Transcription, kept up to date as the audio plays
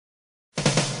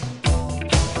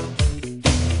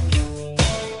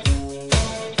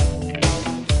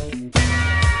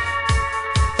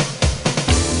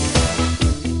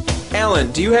Alan,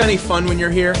 do you have any fun when you're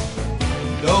here?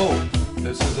 No,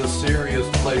 this is a serious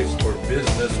place for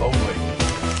business only.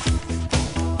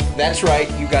 That's right,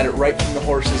 you got it right from the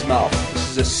horse's mouth.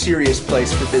 This is a serious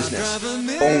place for business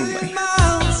only.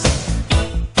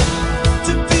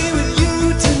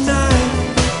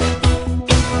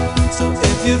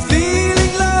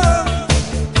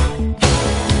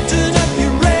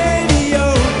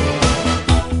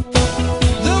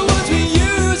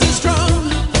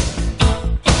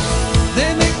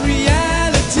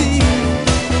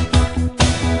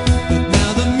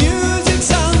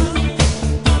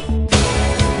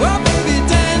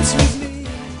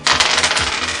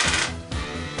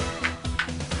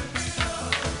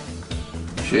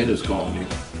 Shayna's calling you.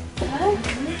 Hi.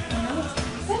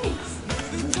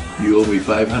 Thanks. You owe me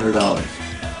 $500.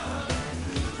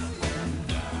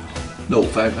 No,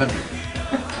 500.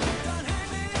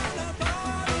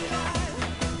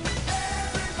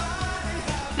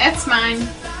 That's mine.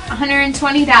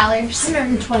 $120.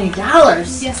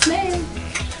 $120? Yes, ma'am.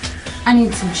 I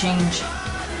need some change.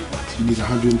 You need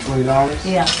 $120?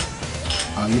 Yeah.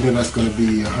 You know that's going to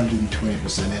be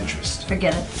 120% interest.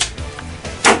 Forget it.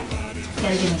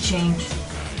 Gotta give me change.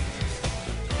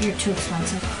 You're too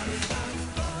expensive.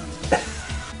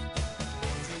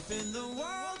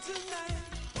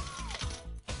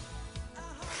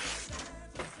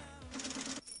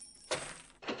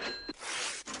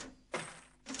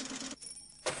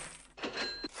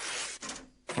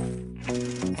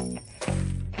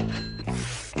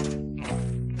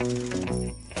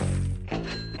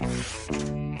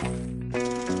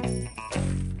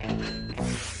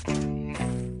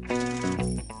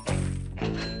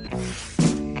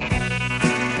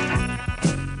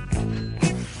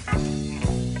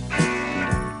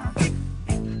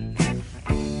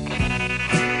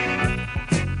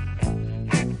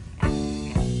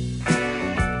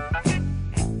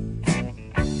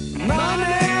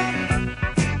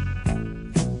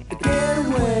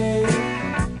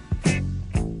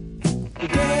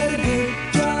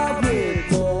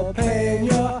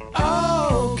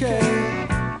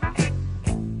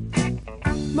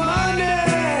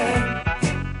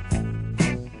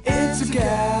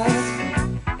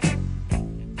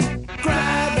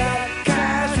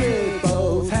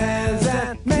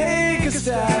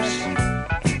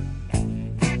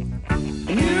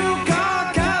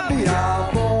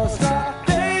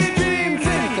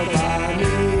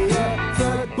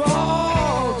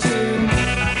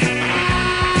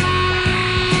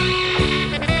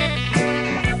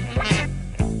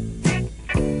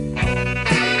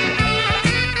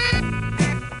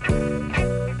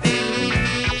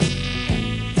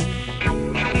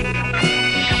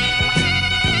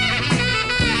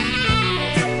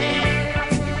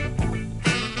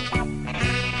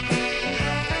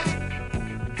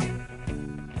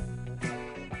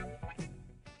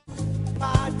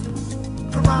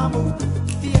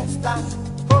 Fiesta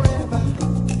forever.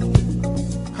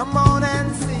 Come on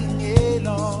and sing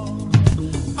along.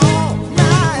 All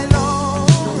night long.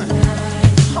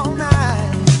 All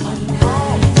night.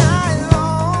 All night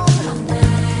long.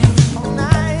 All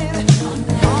night.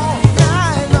 All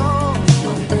night long.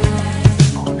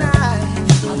 All night.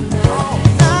 All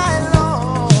night long.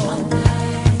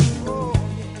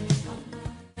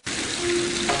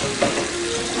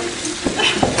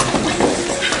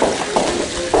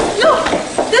 Look,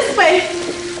 this way.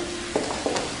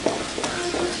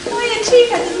 Oh yeah,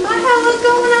 Chica, does my hair look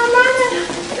good when I'm running?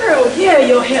 Girl, yeah,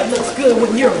 your hair looks good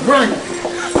when you're running.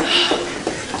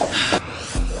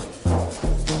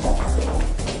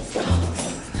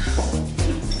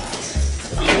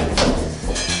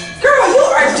 Girl, you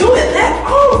are doing that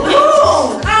all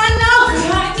wrong. I know,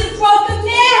 girl, I just broke a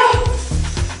nail.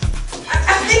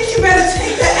 I think you better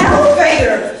take the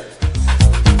elevator.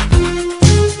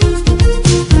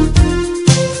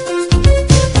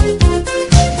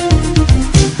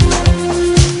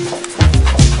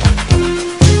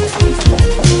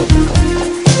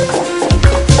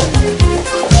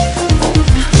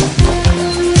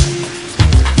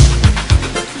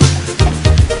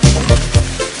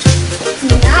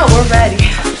 Now we're ready.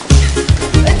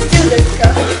 Let's do this,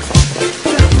 girl.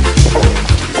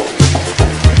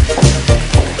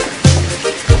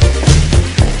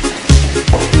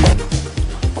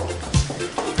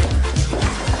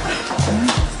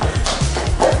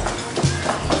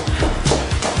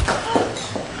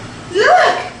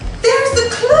 Look, there's the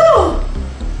clue.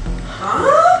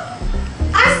 Huh?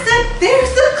 I said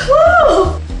there's the clue.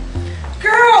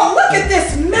 Girl, look at this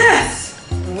mess.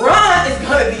 Ron is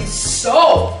gonna be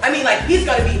he's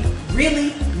gonna be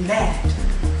really mad.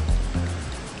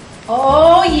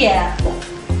 Oh, yeah.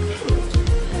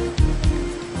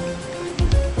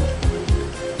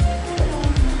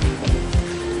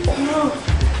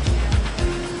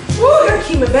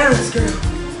 my balance, girl.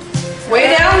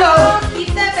 Way down low.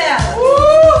 Keep that balance.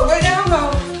 Ooh, way down low.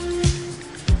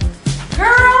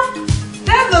 Girl,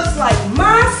 that looks like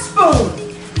my spoon.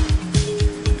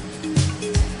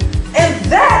 And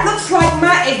that looks like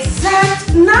my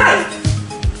exact knife.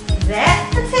 That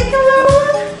particular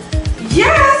one?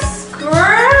 Yes,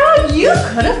 girl, you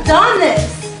could have done this.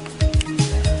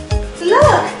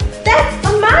 Look, that's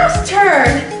a mouse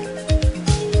turd.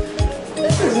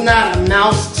 This is not a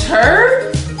mouse turd.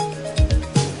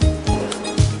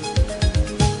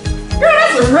 Girl,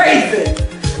 that's a raisin.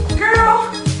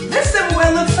 Girl, this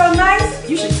silverware looks so nice,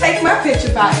 you should take my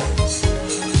picture by it.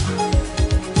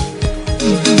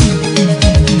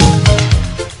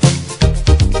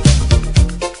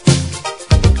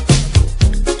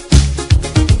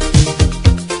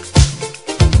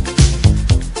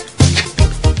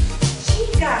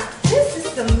 Chica, this is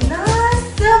some nice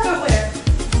silverware.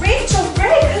 Rachel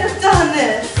Ray could have done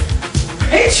this.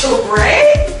 Rachel Ray?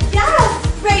 Yes,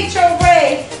 Rachel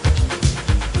Ray.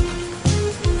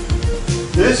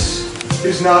 This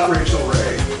is not Rachel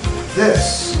Ray.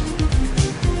 This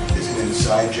is an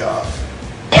inside job.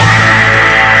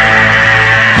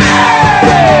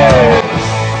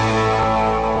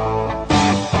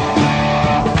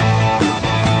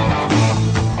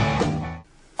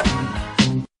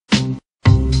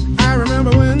 I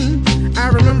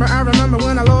remember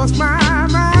when I lost my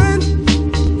mind.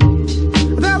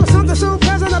 There was something so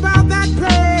pleasant about that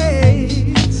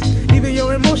place. Even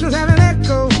your emotions have an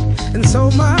echo in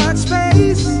so much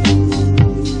space.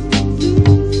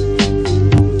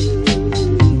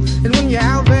 And when you're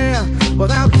out there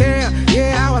without care,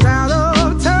 yeah, I was out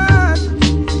of touch.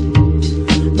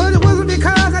 But it wasn't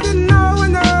because I didn't know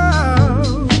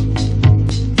enough.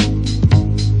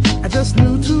 I just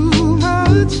knew too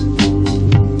much.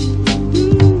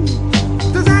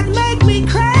 Does that make me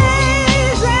crazy?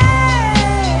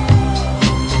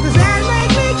 Does that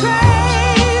make me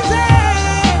crazy?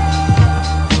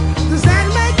 Does that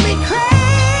make me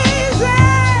crazy?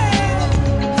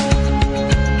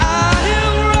 I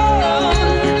have run,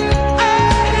 I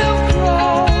have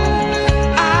crawled,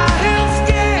 I have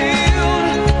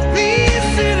scaled these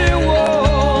city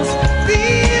walls,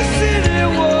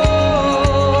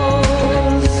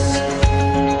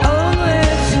 only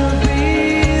to be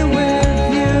with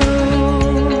you.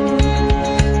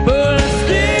 But I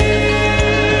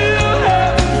still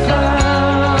haven't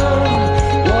found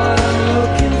what I'm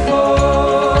looking for.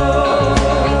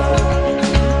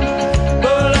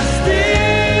 But I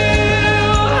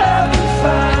still haven't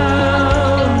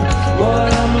found what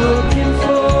I'm looking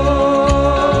for.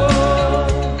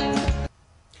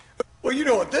 Well, you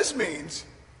know what this means.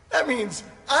 That means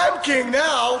I'm king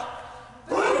now.